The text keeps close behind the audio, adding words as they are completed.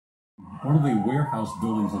one of the warehouse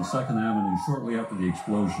buildings on 2nd Avenue shortly after the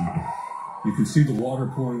explosion. You can see the water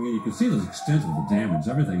pouring in. You can see the extent of the damage.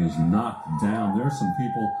 Everything is knocked down. There's some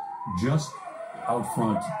people just out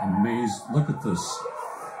front, amazed. Look at this.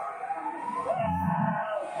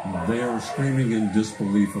 They are screaming in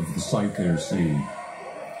disbelief of the sight they are seeing.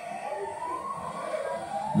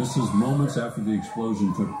 This is moments after the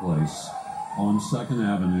explosion took place on 2nd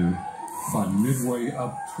Avenue, about midway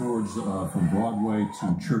up towards, from Broadway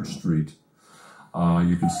to Church Street.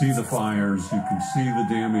 You can see the fires, you can see the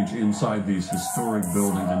damage inside these historic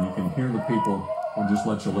buildings, and you can hear the people. I'll just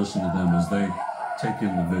let you listen to them as they take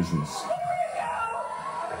in the visuals.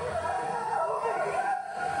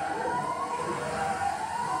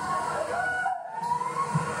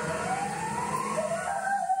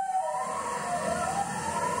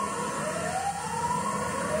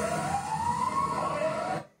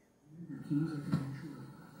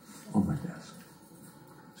 Oh my desk.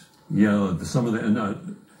 Yeah, some of the, and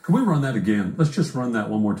can we run that again? Let's just run that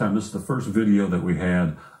one more time. This is the first video that we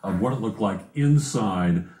had of what it looked like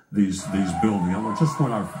inside these buildings. I just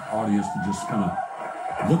want our audience to just kind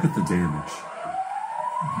of look at the damage.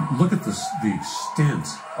 Look at this, the extent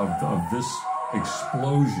of this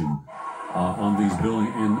explosion on these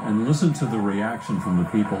buildings, and listen to the reaction from the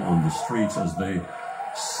people on the streets as they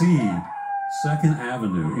see 2nd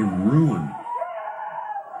Avenue in ruin,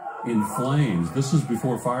 in flames. This is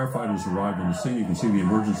before firefighters arrived on the scene. You can see the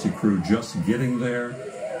emergency crew just getting there.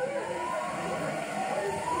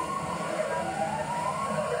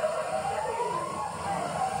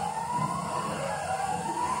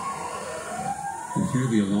 You can hear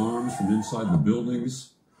the alarms from inside the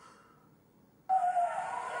buildings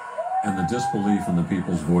and the disbelief in the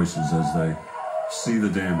people's voices as they see the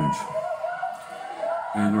damage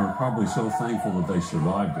and are probably so thankful that they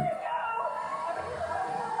survived it.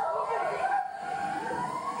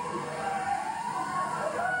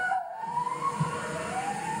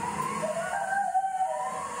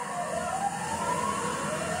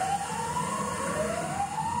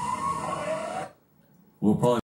 We'll probably